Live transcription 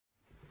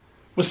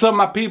What's up,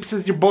 my peeps?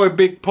 It's your boy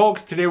Big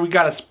Pokes. Today we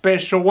got a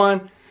special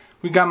one.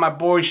 We got my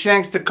boy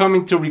Shanksta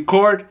coming to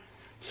record.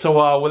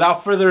 So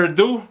without further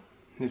ado,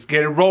 let's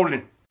get it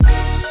rolling.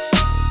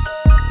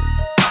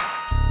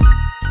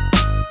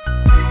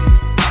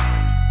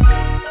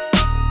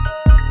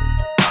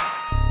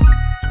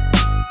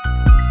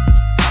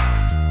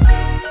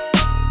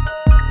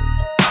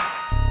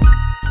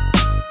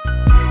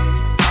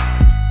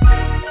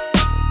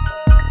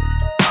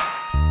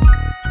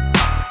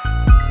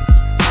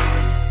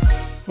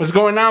 What's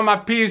going on, my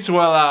peeps?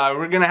 Well,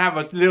 we're gonna have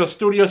a little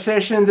studio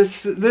session.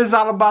 This is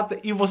all about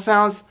the Evil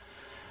Sounds,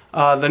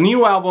 the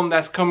new album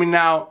that's coming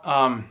out.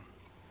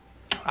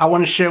 I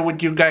want to share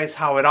with you guys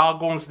how it all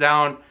goes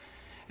down.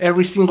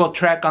 Every single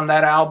track on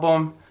that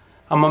album,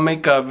 I'm gonna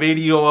make a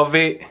video of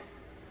it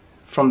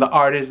from the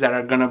artists that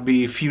are gonna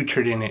be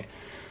featured in it,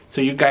 so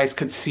you guys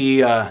could see,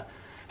 have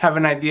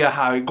an idea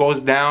how it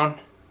goes down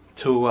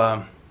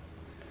to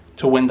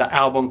when the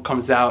album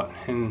comes out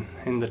and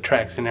the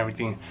tracks and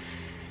everything.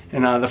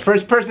 And the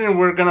first person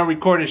we're gonna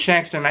record is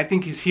Shanksta, and I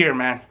think he's here,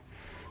 man.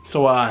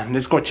 So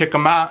let's go check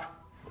him out.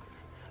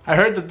 I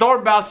heard the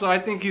doorbell, so I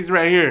think he's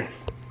right here.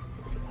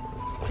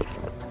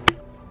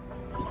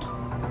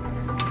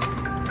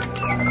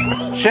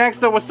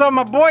 Shanksta, what's up,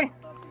 my boy?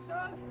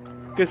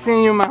 Good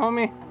seeing you, my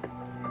homie.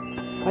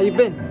 How you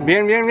been?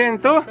 Bien, bien, bien.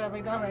 ¿Tú?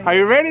 Are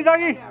you ready,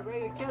 doggy? Yeah,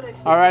 ready to kill this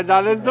shit. All right,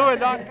 dog, let's do it,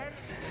 dog.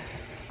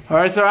 All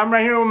right, so I'm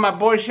right here with my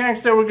boy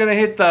Shanksta. We're gonna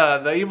hit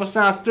the Evil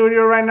Sound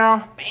studio right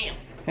now. Bam.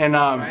 And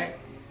Right.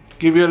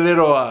 give you a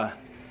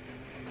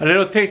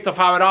little taste of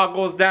how it all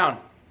goes down.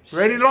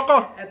 Ready,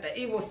 loco? At the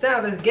Evil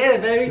Sound, let's get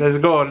it, baby. Let's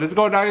go,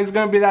 dog. It's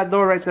gonna be that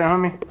door right there,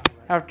 homie.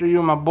 After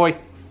you, my boy.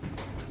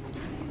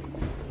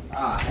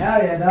 Ah,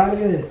 hell yeah, dog.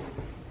 Look at this.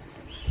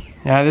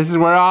 Yeah, this is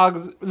where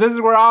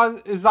all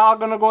is all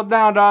gonna go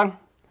down, dog.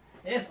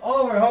 It's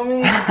over,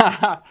 homie. Look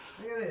at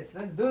this.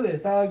 Let's do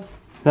this, dog.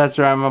 That's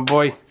right, my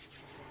boy.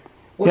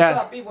 What's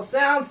up, Evil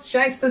Sounds?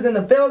 Shanksta's in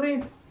the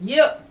building.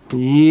 Yep.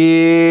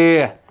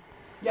 Yeah.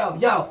 Yo,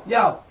 yo,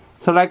 yo.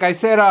 So like I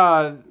said,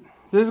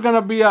 this is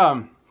gonna be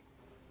a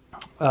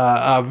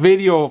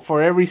video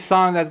for every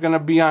song that's gonna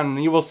be on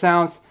Evil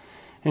Sounds,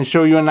 and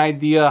show you an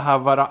idea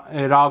how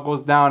it all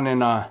goes down.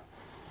 And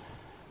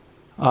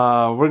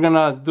we're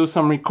gonna do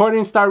some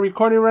recording, start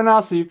recording right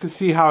now, so you can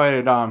see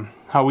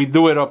how we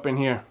do it up in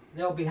here.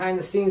 Little behind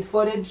the scenes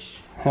footage.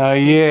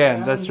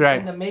 Yeah, that's right.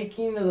 In the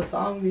making of the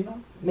song, you know,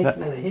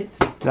 making of the hits.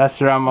 That's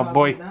right, my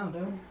boy. Now,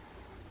 dude.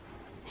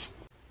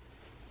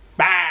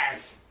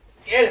 Bass. Let's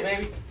get it,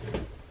 baby.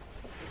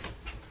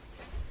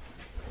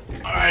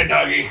 Alright,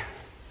 doggy.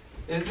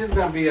 It's just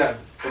gonna be a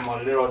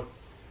little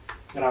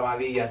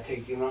grabadilla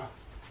take, you know?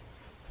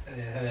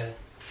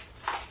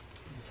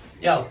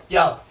 Yo,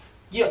 yo,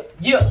 yo,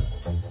 yo.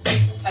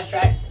 That's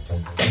right.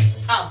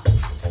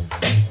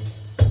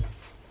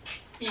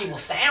 Evil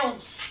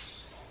Sounds.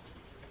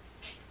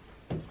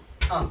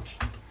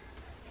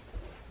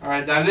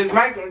 Alright, now this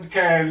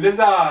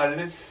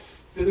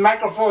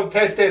microphone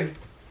tested,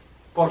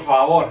 por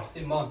favor.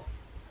 Simón.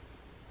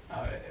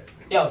 A ver,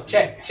 Yo,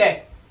 check.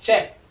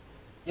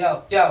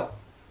 Yo, yo.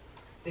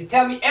 They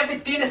tell me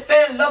everything is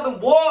fair in love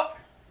and war.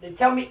 They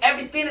tell me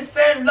everything is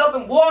fair in love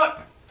and war.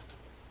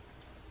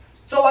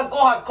 So I go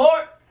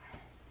hardcore.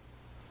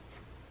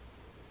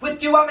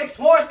 With you I make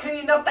s'mores,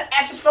 cleaning up the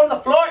ashes from the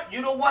floor.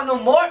 You don't want no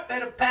more,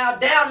 better pound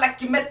down like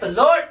you met the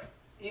Lord.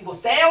 Evil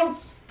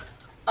Sounds.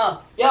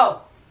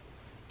 Yo.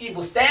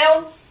 Evil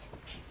Sounds.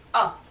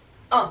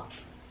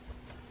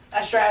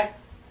 That's right.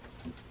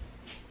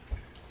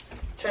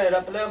 Turn it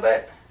up a little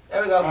bit.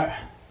 There we go.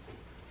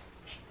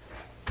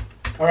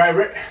 Alright,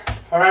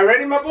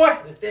 ready, my boy?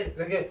 Let's do it.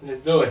 Let's get it.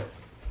 Let's do it.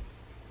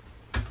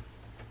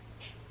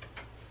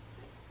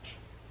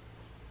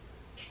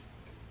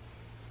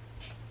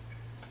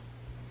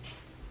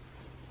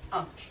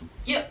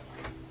 Yeah.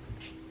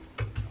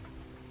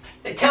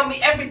 They tell me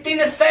everything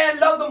is fair in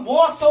love and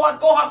war, so I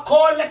go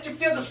hardcore, let you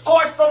feel the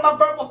scorch from my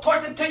verbal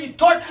torch until you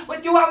torch.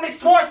 With you I make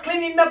s'mores,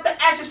 cleaning up the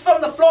ashes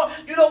from the floor.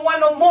 You don't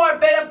want no more,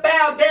 better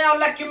bow down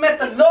like you met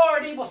the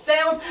Lord. Evil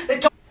Sounds.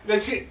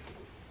 Let's hear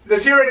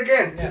it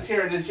again. Yeah. Let's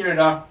hear it,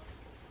 dog.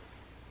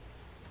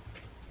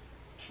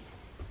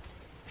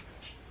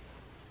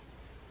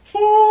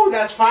 Ooh,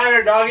 that's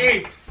fire,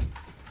 doggy.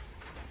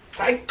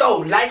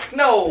 Psycho like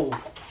no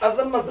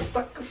other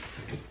motherfuckers.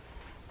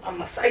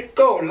 I'm a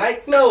psycho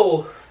like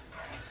no.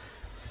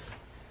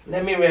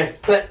 Let me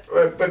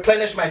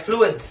replenish my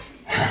fluids.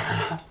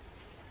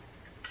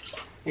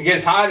 It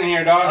gets hot in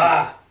here,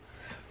 dog.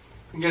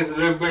 It gets a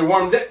little bit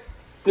warm.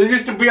 This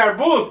used to be our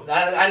booth.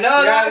 I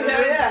know.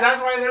 Yeah,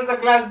 that's why there's a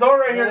glass door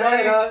right here,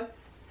 dog.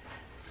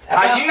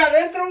 Allí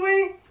adentro,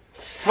 güey.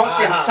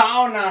 Fucking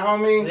sauna,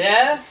 homie.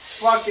 Yeah.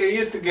 Fuck, it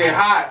used to get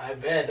hot. I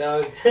bet,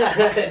 dog.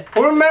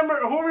 Who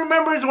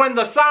remembers when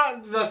the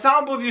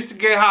sound booth used to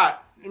get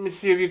hot? Let me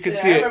see if you can see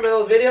I it. remember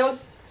those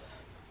videos.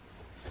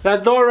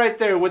 That door right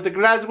there with the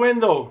glass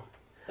window.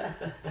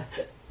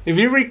 If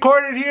you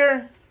recorded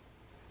here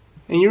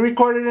and you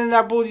recorded in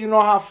that booth, you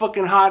know how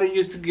fucking hot it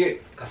used to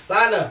get.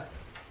 Kasana.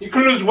 You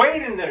could lose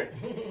weight in there.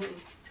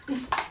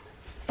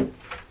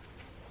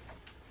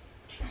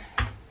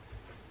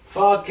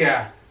 Fuck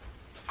yeah.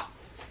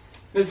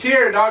 Let's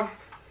hear it, dog.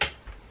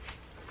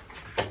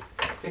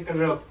 Take a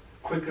real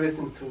quick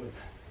listen to it.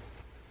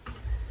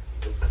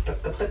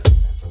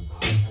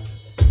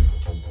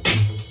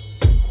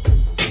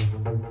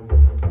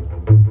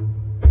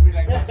 Maybe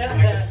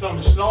like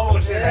some slow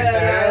shit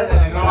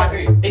right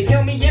there. They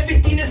tell me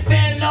everything is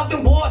fair in love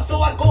and war, so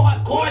I go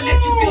hardcore and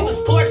let you feel the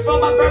scorch from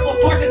my verbal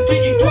torch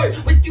until you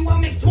torch. With you I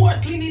make s'mores,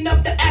 cleaning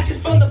up the ashes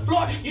from the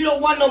floor. You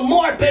don't want no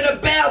more, better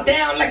bow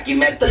down like you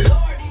met the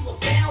Lord. Evil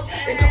sounds,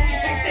 they told me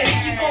shake the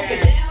head, you gon'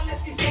 get down.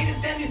 Let these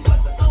haters and these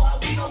busters know how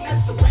we don't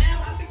mess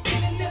around. I've been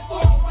feeling it for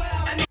a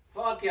while.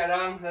 Fuck yeah,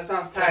 dog. That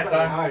sounds tight,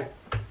 dog.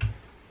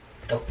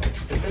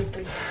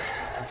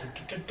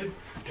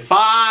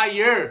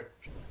 Fire!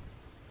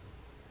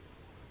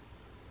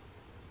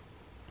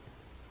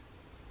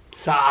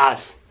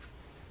 Sauce.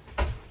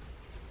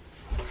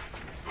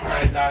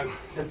 Alright, dog.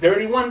 The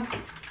dirty one.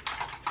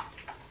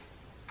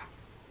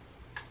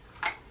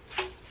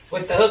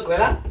 With the hook,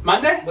 ¿verdad?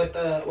 Mande? With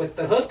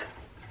the hook.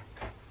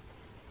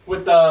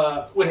 With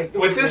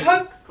this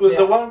hook? With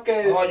the one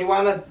que... Oh, you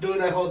wanna do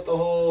the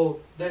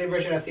whole dirty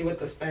version? I see with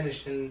the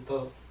Spanish and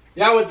todo.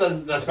 Yeah, with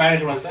the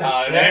Spanish one.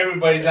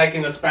 Everybody's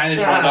liking the Spanish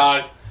one,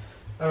 dog.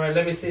 Alright,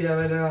 let me see.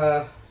 Let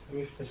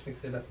me just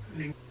fix it up.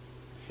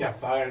 Se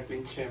apaga el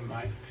pinche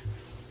mic.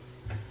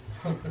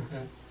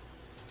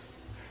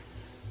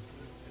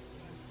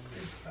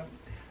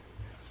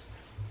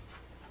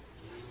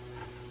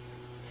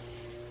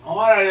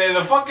 Órale,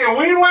 the fucking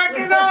weed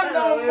whacking up?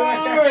 No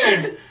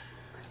mames.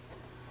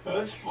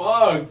 That's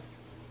fucked.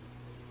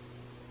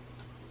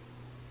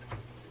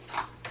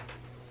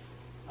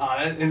 Oh,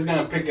 it's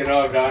gonna pick it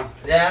up, dog.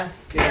 Yeah?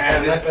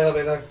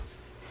 Yeah.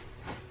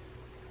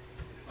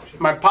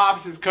 My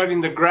pops is cutting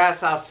the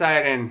grass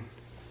outside and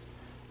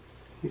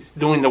he's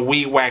doing the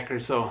weed whacker,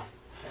 so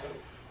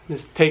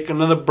let's take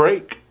another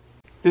break.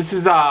 This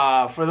is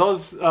for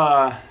those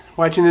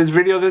watching this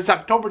video, this is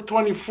October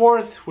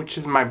 24th, which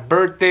is my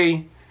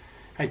birthday.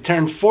 I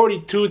turned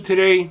 42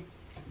 today.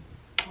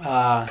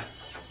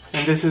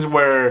 And this is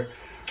where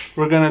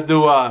we're gonna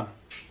do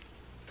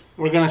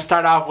we're gonna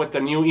start off with the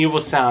new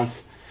Evil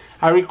Sounds.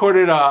 I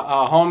recorded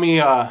a homie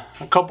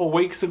a couple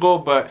weeks ago,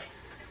 but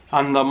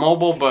on the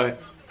mobile,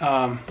 but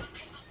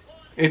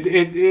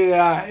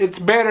it's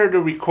better to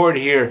record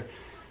here.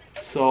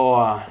 So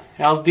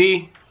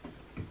LD,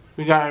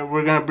 we're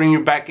gonna bring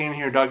you back in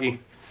here, doggy.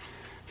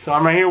 So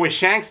I'm right here with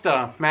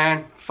Shanksta,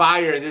 man.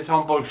 Fire! This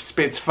homeboy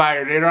spits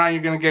fire. Later on,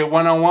 you're gonna get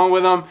one-on-one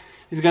with him.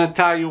 He's gonna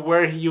tell you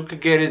where you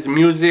could get his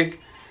music.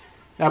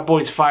 That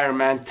boy's fire,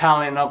 man.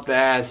 Talent up the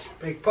ass.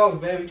 Big pose,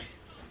 baby.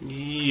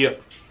 Yeah.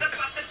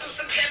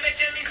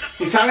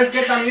 Y sabes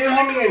que también,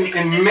 homie,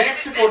 in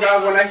Mexico,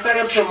 dog, when I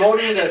started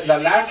promoting the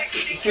last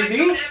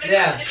CD,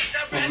 yeah,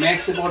 in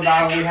Mexico,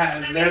 dog,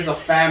 there's a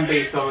fan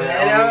base over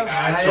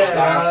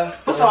there.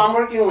 So I'm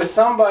working with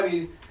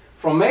somebody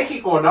from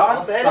Mexico,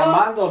 dog.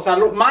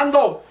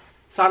 Mando,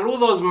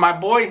 saludos, my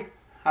boy.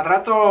 Al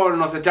rato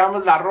nos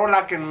echamos la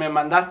rola que me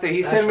mandaste.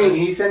 He sent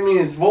me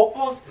his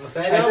vocals. I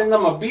sent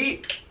them a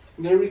beat.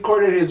 They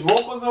recorded his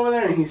vocals over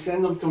there and he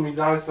sent them to me,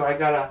 dog. So I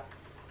gotta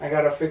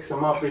fix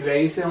them up. Y le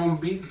hice un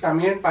beat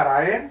también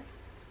para él.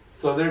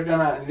 So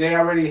they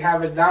already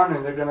have it down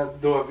and they're gonna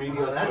do a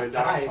video. Oh, that's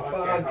tight.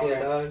 Fuck yeah,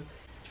 dog.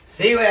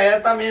 Sí, güey,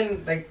 allá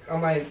también, like on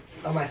my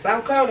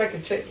Soundcloud, I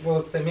can check.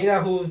 Well, se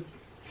mira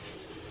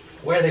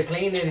where they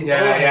playing it.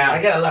 Yeah.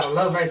 I get a lot of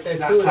love right there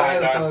too.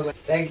 Tight, so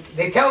like,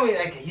 they tell me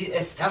like you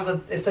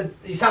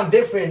sound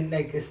different.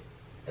 Like it's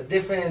a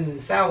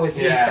different sound with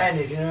you in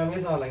Spanish. You know what I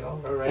mean? So I'm like,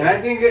 oh, alright. And I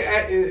think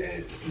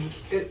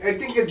I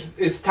think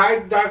it's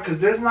tight, dog, because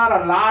there's not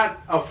a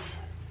lot of.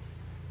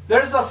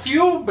 There's a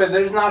few, but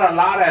there's not a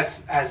lot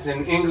as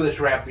in English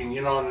rapping.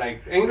 You know,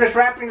 like English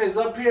rapping is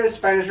up here,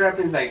 Spanish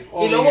rapping is like.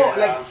 Y luego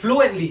like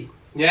fluently.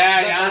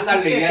 Yeah,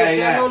 ándale,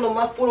 yeah. No,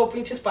 nomás puro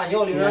pinche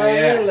español. You know what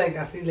I mean? Like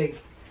así, like.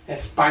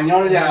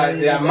 Español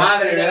de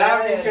madre,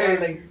 ¿verdad?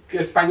 Pinche,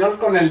 español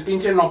con el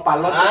pinche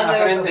nopalote en la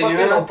frente, you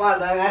know?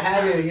 Nopal, I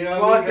have it, you know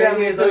what I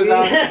mean?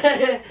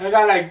 I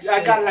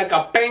got like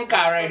a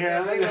penca right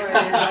here.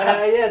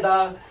 Yeah,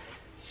 dog.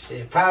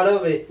 Shit, proud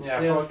of it.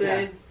 Yeah, you know what I'm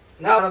saying?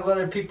 Now, a lot of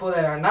other people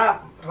that are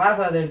not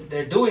Raza,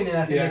 they're doing it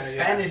as a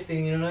Spanish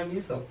thing, you know what I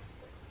mean? So.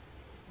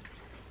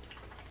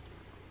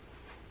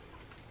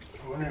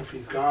 I wonder if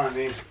he's gone,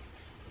 eh?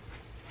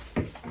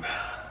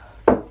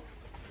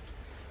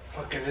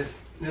 Okay, let's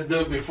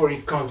do it before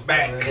he comes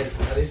back.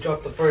 At least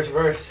drop the first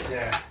verse.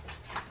 Yeah.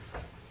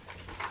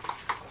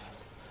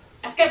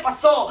 ¿Qué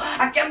pasó?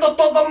 Aquí ando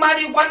todo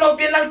marihuano,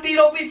 bien al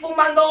tiro, vi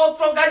fumando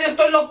otro gallo.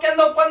 Estoy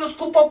loqueando cuando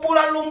escupo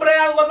pura lumbre,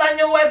 hago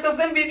daño a estos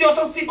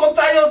envidiosos y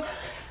contrarios.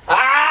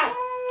 Ah!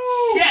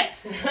 Shit!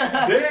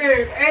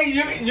 Dude, hey,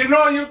 you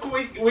know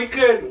we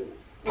could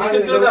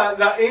do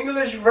the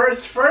English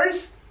verse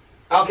first.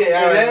 Okay,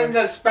 alright. And then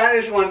the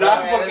Spanish one,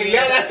 dog. Okay,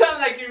 that sounds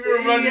like you were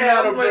running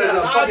out of breath.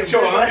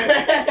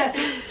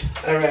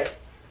 Alright.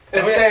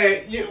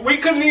 We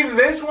could leave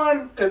this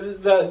one, because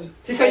the...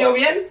 ¿Sí se oyó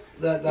bien?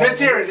 Let's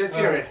hear it.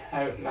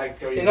 I like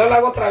Si no, lo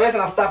hago otra vez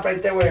and I'll stop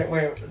right there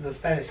where the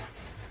Spanish.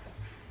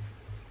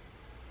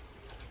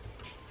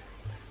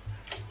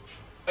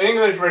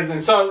 English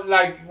version. So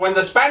like when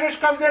the Spanish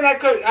comes in, I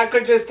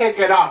could just take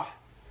it off.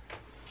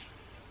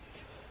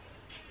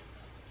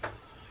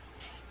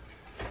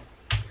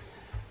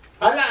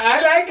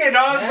 I like it,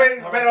 dog.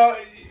 Yeah, But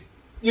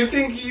you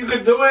think you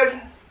could do it?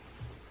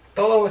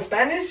 Todo with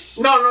Spanish?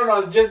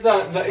 No, just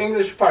the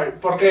English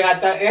part. Porque at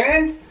the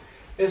end,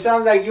 it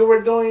sounds like you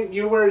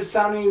were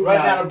sounding Right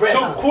out of breath,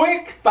 too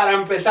quick para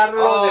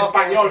empezarlo de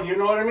español. Okay. You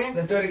know what I mean?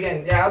 Let's do it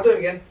again. Yeah, I'll do it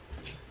again.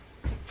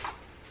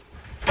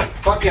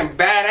 Fucking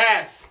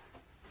badass.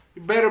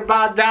 You better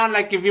bow down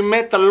like if you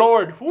met the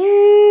Lord.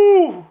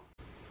 Woo!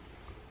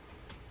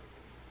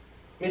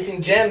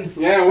 Missing gems.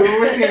 Yeah, we're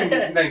missing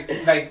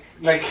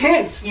like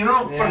hints, you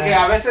know? Yeah. Porque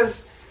a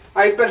veces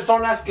hay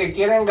personas que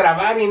quieren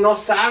grabar y no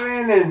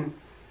saben.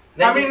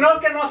 I mean, no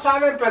que no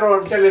saben,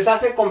 pero se les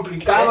hace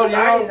complicado, you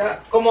know?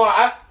 Como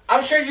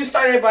I'm sure you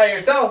started by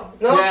yourself,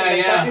 no? Yeah, like,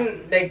 yeah.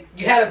 Like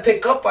you had to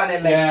pick up on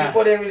it, like Yeah.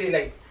 people didn't really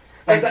like.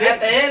 At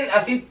the end,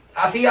 así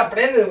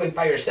aprendes with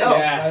by yourself.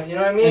 Yeah. Right? You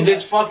know what I mean? And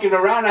just fucking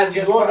around as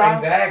you go down.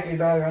 Exactly,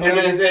 dog.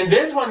 And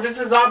this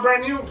is all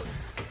brand new.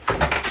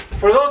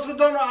 For those who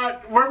don't know,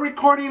 we're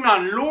recording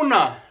on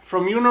Luna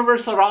from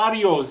Universal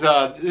Audios.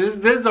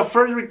 This is the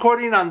first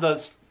recording on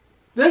this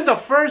is the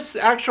first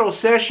actual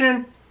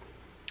session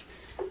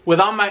with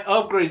all my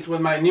upgrades,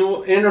 with my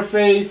new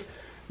interface,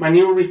 my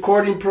new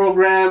recording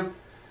program,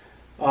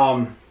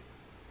 the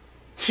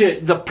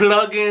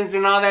plugins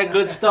and all that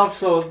good stuff.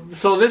 So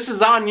this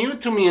is all new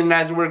to me, and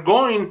as we're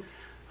going,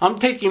 I'm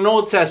taking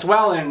notes as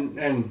well,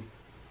 and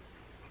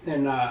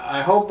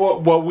I hope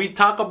what we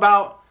talk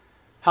about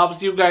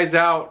helps you guys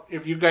out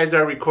if you guys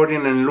are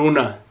recording in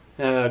Luna,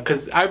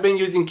 because I've been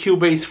using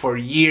Cubase for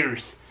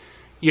years,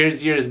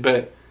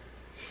 but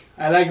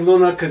I like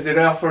Luna because it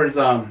offers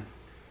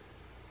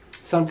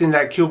something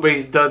that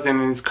Cubase doesn't,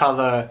 and it's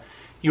called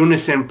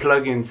Unison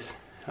plugins.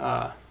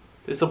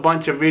 There's a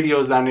bunch of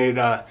videos on it.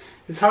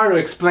 It's hard to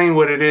explain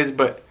what it is,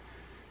 but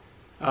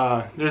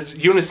there's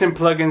Unison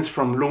plugins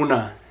from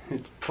Luna.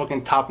 It's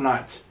fucking top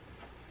notch.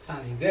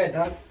 Sounds good,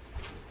 dog.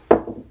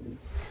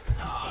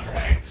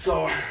 Alright,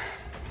 so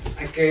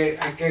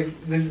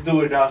let's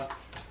do it, dog.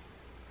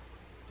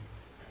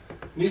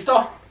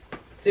 Listo?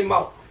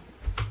 Simo.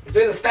 You're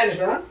doing the Spanish,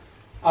 ¿verdad?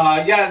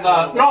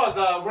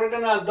 We're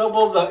gonna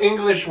double the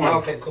English one.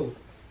 Okay, cool.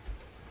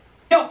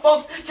 Yo,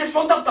 folks, just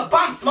rolled up the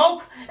bomb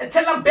smoke.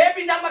 Until I'm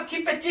buried, I'ma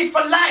keep it G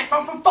for life.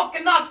 I'm from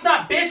fucking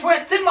Oxnard, bitch,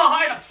 where it's in my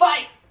heart to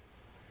fight.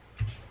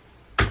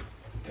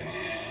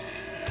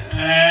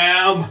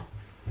 Damn.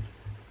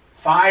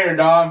 Fire,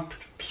 dog.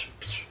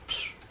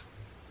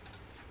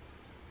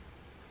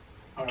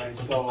 Alright,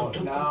 so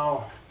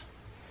now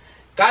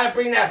Gotta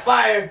bring that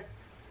fire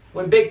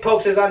when Big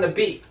Pokes is on the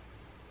beat.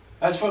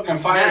 that's fucking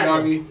fire,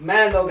 doggy.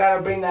 Mando,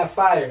 gotta bring that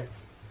fire.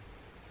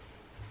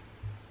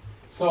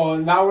 So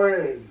now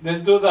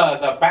let's do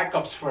the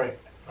backups for it.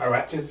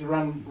 Alright. Just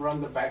run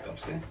the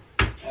backups, eh?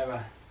 Ahí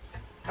va.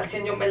 Al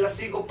cien yo me la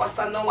sigo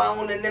pasando, a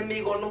un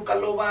enemigo nunca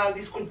lo va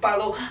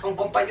disculpado. A un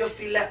compa yo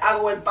sí le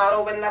hago el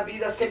paro. En la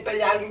vida siempre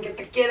hay alguien que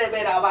te quiere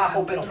ver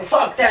abajo, pero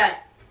fuck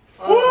that.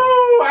 Woo!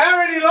 I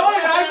already know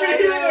it. I've been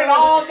hearing it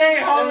all day,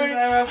 homie.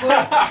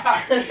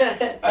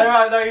 Ahí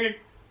va, doggy.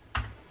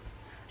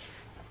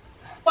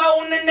 A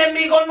un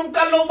enemigo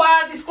nunca lo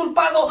va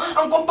disculpado.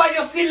 A un compa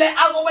yo sí le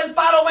hago el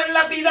paro. En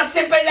la vida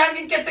siempre hay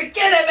alguien que te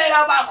quiere ver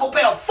abajo,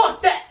 pero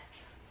fuck that.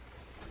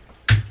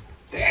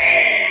 Damn,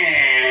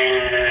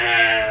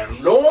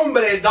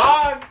 hombre,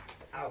 dog.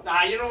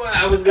 Nah, you know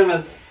what? We're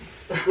gonna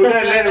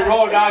let it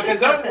roll, dog.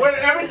 Cause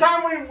every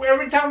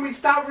time we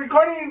stop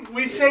recording,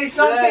 we say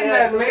something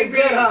that something maybe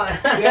good, huh?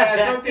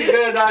 yeah, something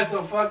good, dog.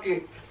 So fuck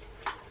it.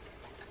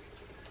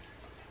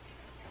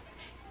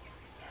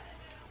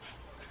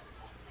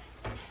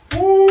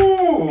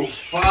 Ooh,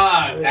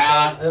 fuck,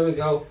 dog. There we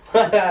go.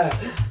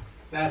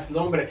 That's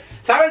lumbre.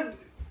 ¿Sabes?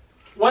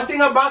 One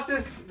thing about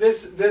this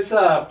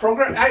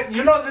program,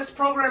 you know this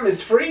program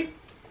is free.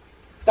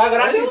 Está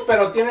gratis,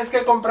 pero tienes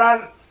que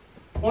comprar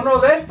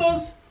uno de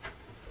estos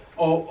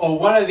or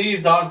one of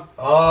these, dog.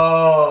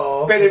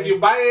 Oh. But if you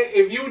buy it,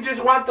 if you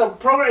just want the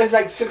program, it's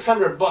like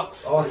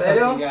 $600. Oh,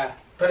 serio? Yeah.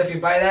 But if you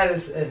buy that,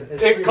 it's It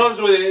free. comes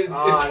with it.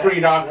 It's free,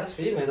 dog. That's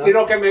free, man. Y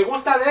lo que me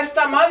gusta de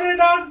esta madre,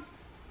 dog,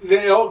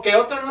 que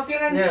otras no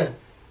tienen, Yeah.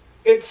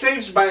 it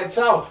saves by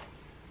itself.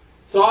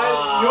 So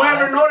you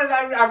ever notice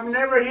I've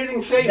never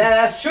hitting save? Yeah,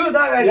 that's true,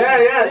 dog.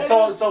 Yeah.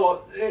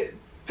 So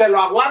te lo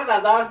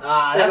aguarda, dog.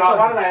 Te lo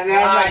aguarda. And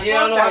I'm like, you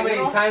don't know how fuck that,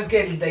 many times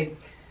get like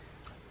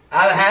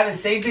I haven't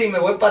saved it, me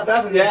voy para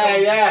atrás and there's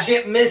some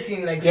shit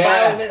missing, like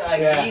spiral missing,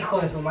 like hijo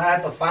de su madre, I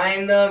have to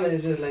find them, and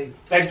it's just like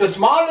the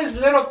smallest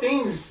little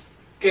things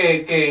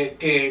que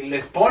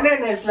les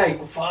ponen is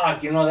like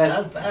fuck, you know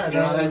that's bad, you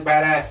know that's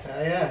badass.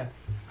 yeah.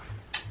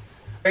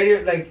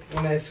 Radio, like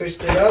when I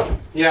switched it up,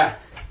 Yeah.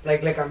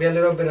 like cambié a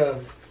little bit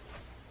of.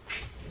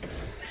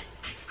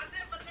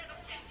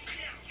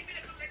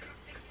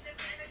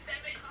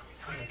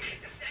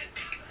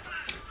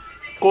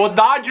 Go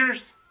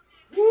Dodgers!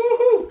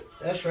 Woohoo!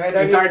 That's right.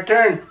 It's our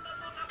turn.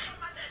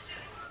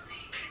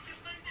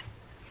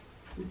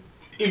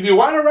 if you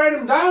want to write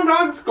them down,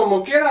 dogs,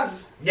 como quieras.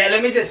 Yeah,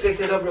 let me just fix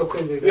it up real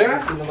quick.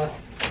 Yeah.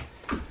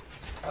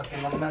 Okay,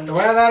 mamá. Te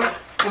voy a dar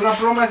una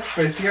pluma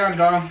especial,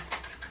 dog.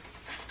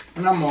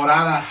 Una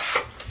morada.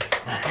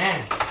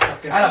 I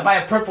gotta buy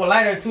a purple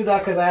lighter too,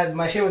 dog, cause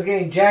my shit was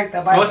getting jacked.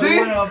 I buy a blue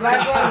one and a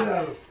black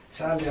one.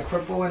 Shout out to a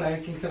purple one.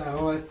 I think that I'm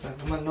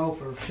gonna know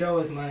for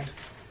sure is mine.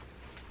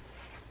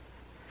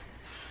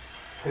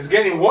 It's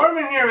getting warm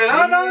in here,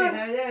 ¿verdad, dog?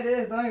 Yeah, it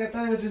is, dog. I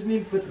thought it was just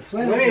me with the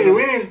sweater.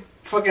 We need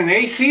fucking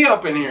AC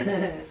up in here.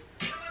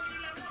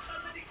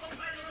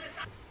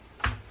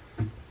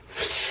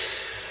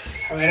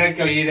 A ver, hay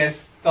que oír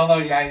es todo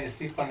ya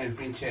así con el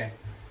pinche.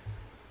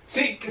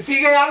 ¿Sí,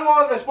 ¿Sigue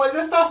algo después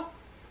de esto?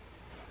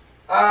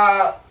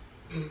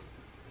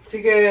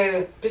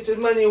 Sigue bitches,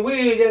 money,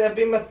 weed, yeah, that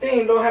be my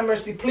thing. Lord have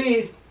mercy,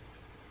 please.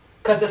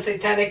 Cause the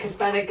satanic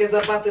Hispanic is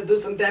about to do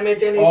some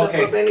damage and he's up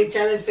for any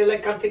challenge. Feel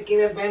like I'm taking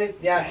advantage.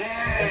 Yeah,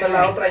 esa es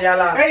la otra, ya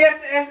la. Hey,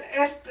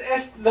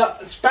 es the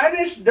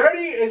Spanish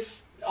dirty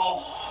is a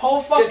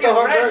whole fucking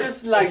rap,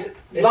 just like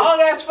long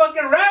ass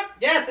fucking rap.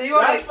 Yeah, te digo,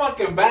 that's like,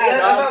 fucking bad. Yeah,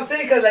 that's what I'm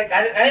saying, cause like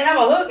I didn't have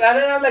a hook. I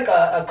didn't have like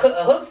a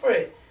hook for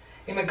it.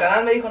 Y mi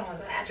canal me dijo,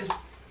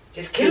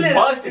 just kill it.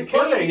 Bust it,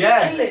 kill it,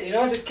 yeah. Just kill it, you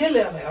know, just kill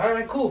it. I'm like,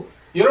 alright, cool.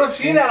 You don't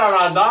see that on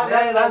our dog.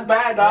 That's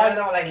bad, dog. And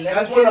I'm like,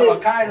 that's one of a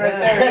kind right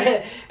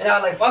there. And I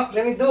was like, fuck,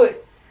 let me do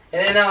it.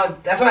 And then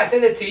that's when I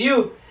sent it to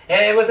you.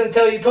 And it wasn't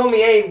until you told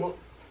me, hey,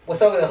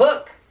 what's up with the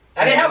hook?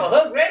 I didn't have a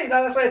hook ready,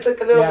 dog. That's why it took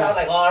a little bit. I was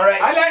like,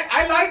 alright.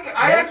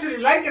 I actually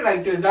like it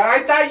like this, dog.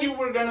 I thought you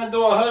were gonna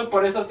do a hook,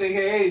 por eso te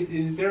dije, hey,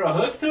 is there a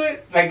hook to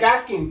it? Like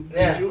asking.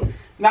 Yeah.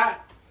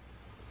 Not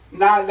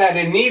that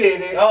it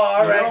needed it. Oh,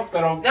 alright. You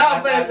know,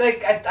 but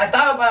like I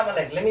thought about it. I'm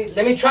like,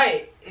 let me try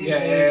it.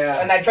 Yeah.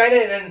 And I tried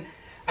it, and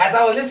as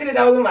I was listening,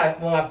 I was with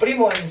my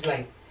primo, and he's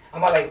like,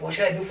 I'm like, what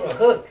should I do for a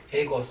hook?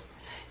 And he goes,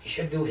 you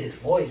should do his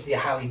voice. Yeah,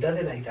 how he does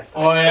it like that.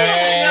 Oh,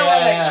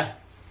 yeah.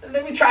 Like,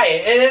 let me try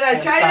it. And then I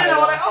tried it, and I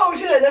was like, oh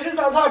shit, that shit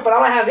sounds hard, but I'm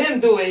gonna have him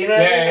do it. You know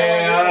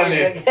what I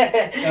mean?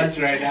 That's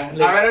right. A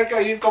ver,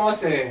 ¿cómo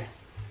se?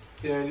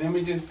 Yeah, let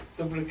me just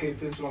duplicate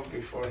this one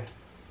before.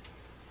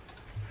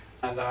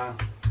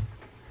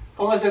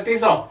 ¿Cómo se te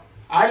hizo?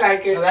 I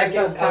like it. I like it.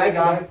 Sounds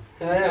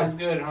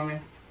good, homie.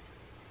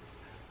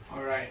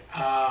 All right.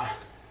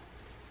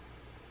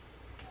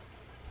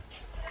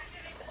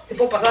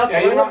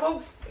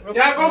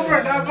 Yeah, go for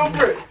it. Now go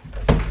for it.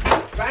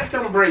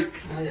 Bathroom break.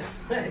 And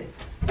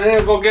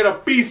then go get a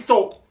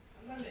pistol.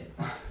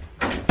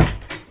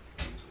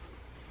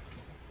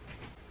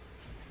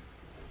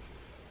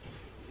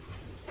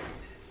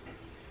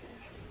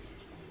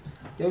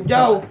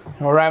 Yo.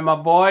 All right, my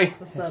boy.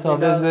 What's up, so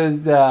this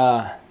is,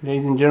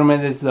 ladies and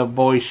gentlemen, this is the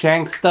boy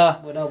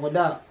Shanksta. What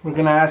up? We're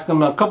gonna ask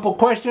him a couple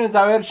questions.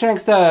 A ver,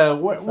 Shanksta,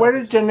 where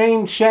did your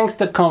name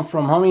Shanksta come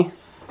from, homie?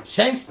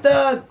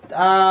 Shanksta,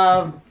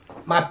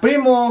 my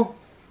primo's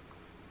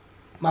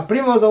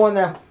the one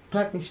that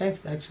plucked me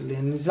Shanksta, actually,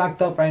 and he's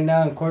locked up right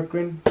now in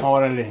Corcoran.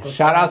 Órale. So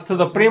shout outs to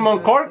the primo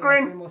in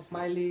Corcoran. Primo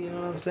Smiley, you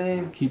know what I'm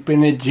saying?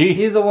 Keeping it G.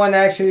 He's the one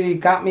that actually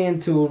got me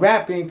into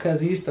rapping because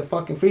he used to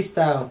fucking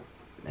freestyle.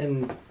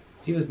 And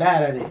he was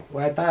bad at it.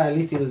 Well, I thought at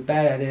least he was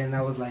bad at it, and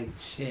I was like,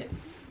 shit,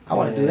 I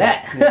want to do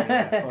that.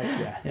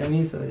 Yeah. You know what I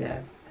mean? So, yeah.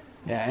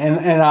 Yeah,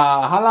 and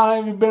how long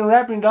have you been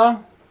rapping,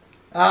 dog?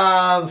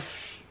 I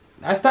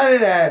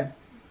started at,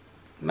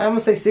 I'm going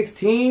to say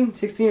 16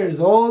 years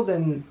old,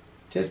 and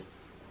just,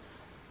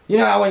 you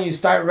know how when you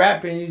start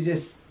rapping, you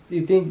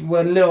think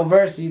with a little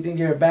verse, you think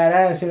you're a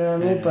badass, you know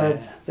what I mean?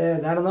 But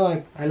I don't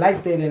know, I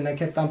liked it, and I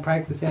kept on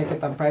practicing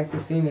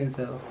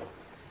until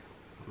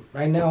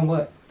right now I'm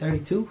what,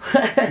 32?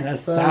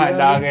 That's so, tight,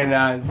 dog.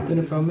 And doing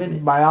it for a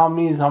minute. By all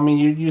means,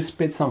 homie, you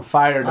spit some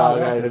fire, dog.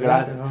 Gracias.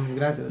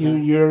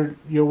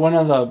 You're one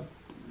of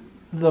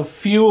the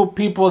few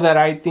people that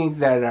I think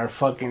that are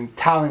fucking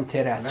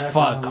talented as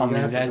fuck,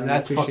 homie.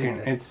 That's fucking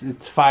that.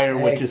 It's fire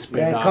what you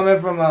spit, dog.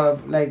 Coming from a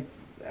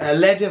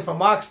legend from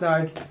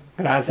Oxnard.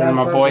 Gracias,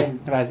 my boy.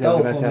 Gracias.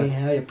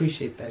 Homie. I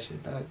appreciate that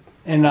shit, dog.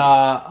 And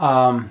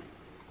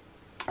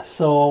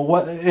so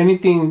what?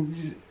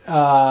 Anything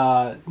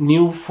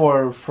new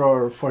for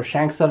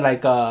Shanksta,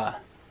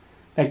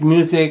 like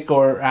music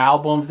or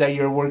albums that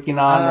you're working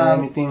on or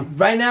anything?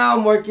 Right now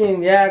I'm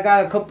working. Yeah, I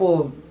got a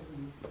couple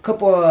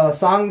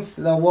songs.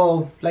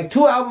 Like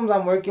 2 albums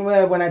I'm working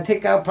with. When I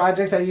take out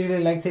projects, I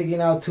usually like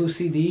taking out 2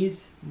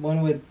 CDs.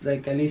 One with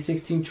like at least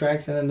 16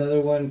 tracks and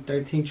another one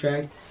 13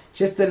 tracks,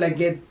 just to like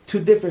get 2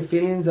 different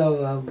feelings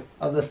of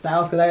the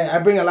styles. Cause I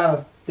bring a lot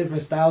of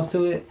different styles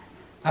to it.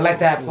 I like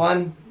to have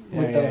fun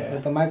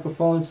with the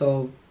microphone,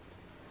 so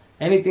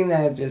anything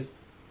that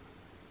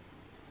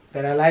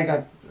I like,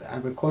 I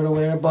record or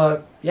whatever.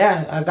 But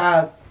yeah, I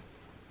got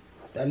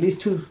at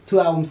least two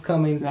albums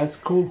coming. That's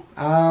cool.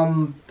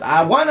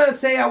 I want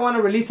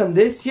to release them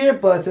this year,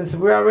 but since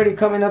we're already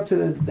coming up to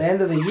the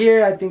end of the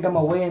year, I think I'm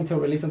gonna wait until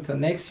release them till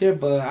next year.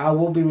 But I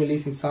will be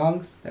releasing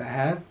songs that I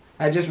have.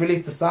 I just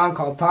released a song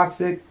called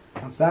Toxic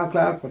on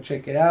Soundcloud. Go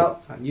check it out.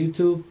 It's on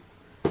YouTube.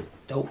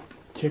 Dope.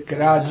 Check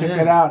it out, check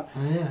it out.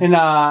 Yeah. And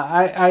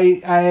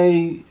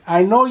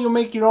I know you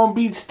make your own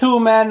beats too,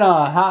 man.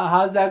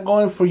 How's that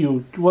going for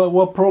you?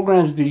 What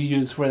programs do you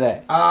use for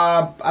that?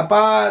 I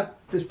bought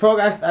this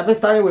program. I've been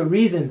starting with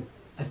Reason.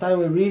 I started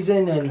with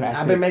Reason, and Classic.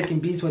 I've been making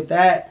beats with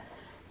that.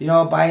 You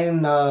know,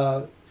 buying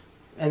and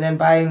then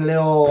buying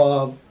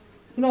little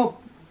you know,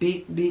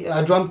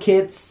 drum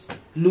kits,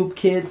 loop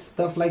kits,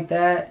 stuff like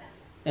that,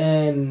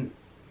 and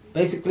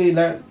basically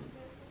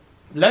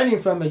learning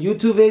from it.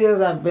 YouTube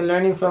videos, I've been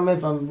learning from it,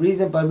 from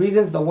Reason, but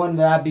Reason's the one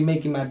that I'll be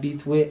making my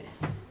beats with.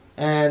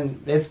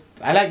 And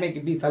I like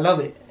making beats. I love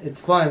it.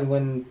 It's fun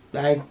when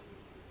I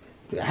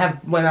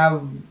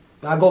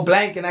go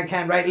blank and I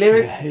can't write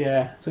lyrics.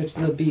 Yeah. Switch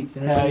to the beats.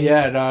 You know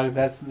Yeah, dog.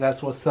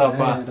 That's what's up.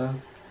 Yeah,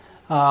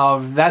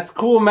 dog. That's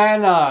cool,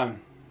 man.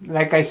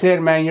 Like I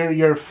said, man,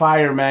 you're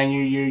fire, man.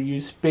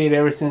 You spit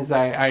ever since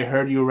I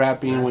heard you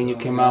rapping when you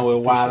came out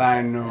with Wild Eye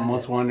and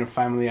Most Wanted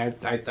Family. I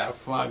thought,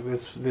 fuck,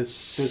 this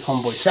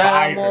homeboy's Shout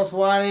fire. out Most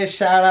Wanted,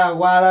 shout out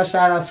Wild Eye,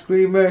 shout out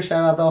Screamer,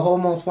 shout out the whole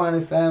Most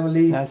Wanted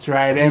family. That's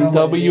right, You know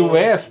what it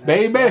MWF, is.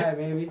 baby. That's right,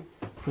 baby.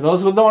 For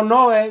those who don't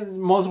know it,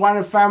 Most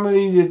Wanted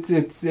Family,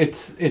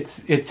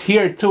 it's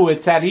here too.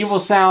 It's at Evil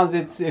Sounds.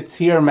 It's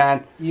here,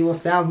 man. Evil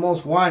Sounds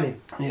Most Wanted.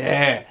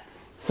 Yeah.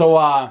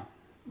 So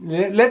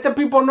let the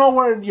people know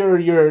where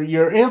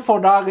your info,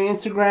 dog,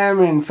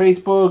 Instagram and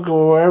Facebook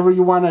or wherever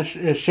you want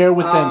to share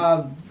with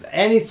them.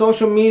 Any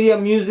social media,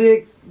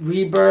 music,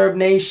 Reverb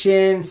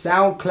Nation,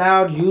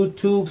 SoundCloud,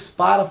 YouTube,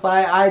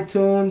 Spotify,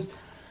 iTunes,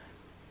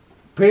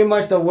 pretty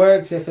much the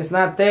works. If it's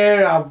not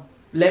there,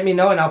 let me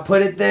know and I'll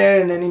put it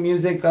there in any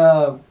music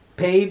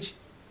page.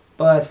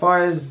 But as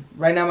far as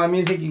right now, my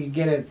music, you can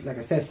get it, like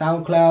I said,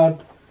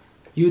 SoundCloud,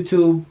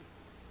 YouTube.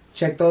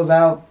 Check those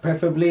out,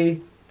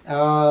 preferably.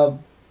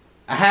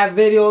 I have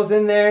videos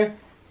in there,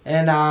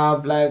 and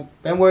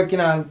been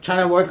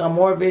trying to work on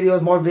more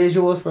videos, more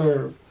visuals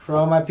for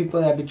all my people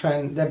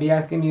that be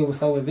asking me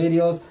what's up with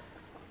videos.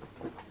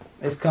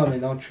 It's coming,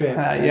 don't trip.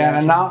 Yeah,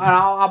 and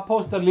I'll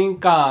post a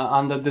link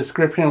on the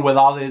description with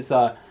all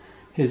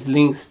his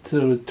links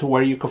to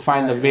where you can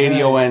find the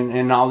video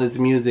and all his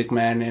music,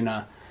 man. And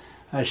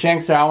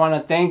Shanksta, I want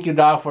to thank you,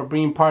 dog, for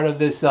being part of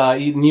this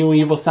new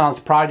Evil Sounds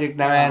project,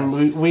 man.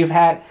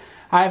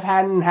 I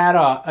hadn't had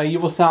a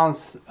Evil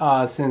Sounds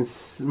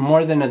since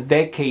more than a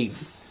decade,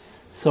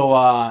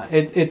 so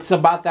it's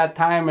about that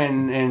time,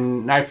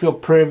 and I feel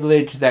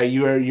privileged that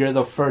you're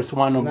the first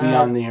one to be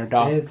on there,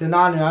 dog. It's an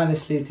honor,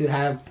 honestly,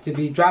 to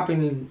be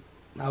dropping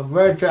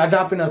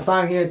a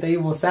song here at the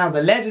Evil Sounds,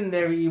 the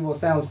legendary Evil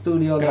Sounds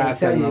studio. Let me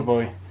tell you, my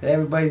boy.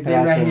 Everybody's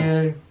been right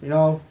here, you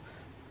know,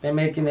 been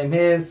making them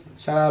hits.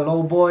 Shout out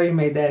Low Boy,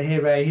 made that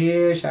hit right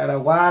here. Shout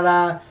out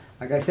Wada.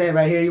 Like I said,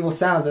 right here, Evil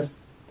Sounds.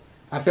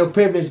 I feel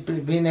privileged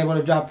being able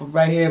to drop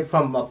right here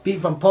from a beat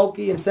from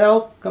Pokey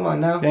himself. Come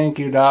on now. Thank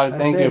you, dog.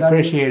 Thank you.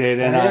 Appreciate it.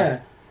 And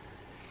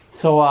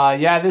so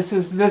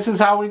this is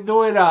how we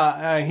do it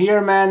here,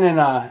 man. And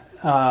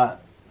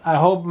I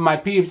hope my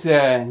peeps,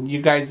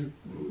 you guys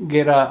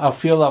get a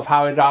feel of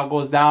how it all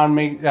goes down.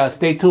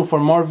 Stay tuned for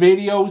more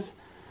videos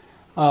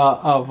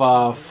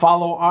of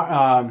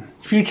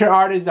future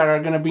artists that are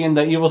gonna be in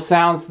the Evil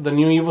Sounds, the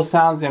new Evil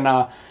Sounds, and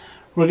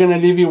we're gonna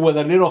leave you with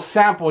a little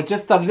sample,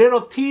 just a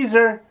little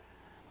teaser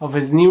of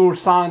his new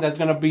song that's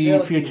gonna be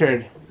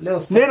featured.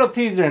 Little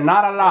teaser,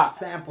 not a lot.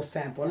 Sample.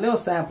 Little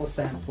sample.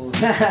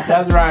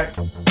 That's right.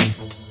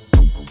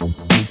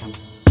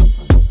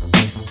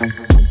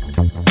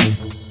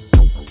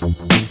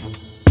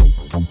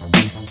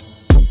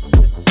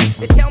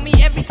 They tell me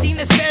everything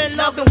is fair in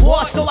love and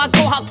war, so I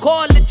go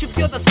hardcore, let you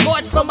feel the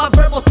scorch from my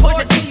verbal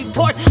torture till you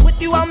torch.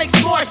 With you I'll make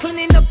s'mores,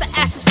 cleaning up the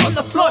ashes from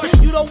the floor.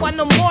 You don't want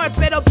no more,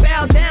 better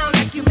bow down.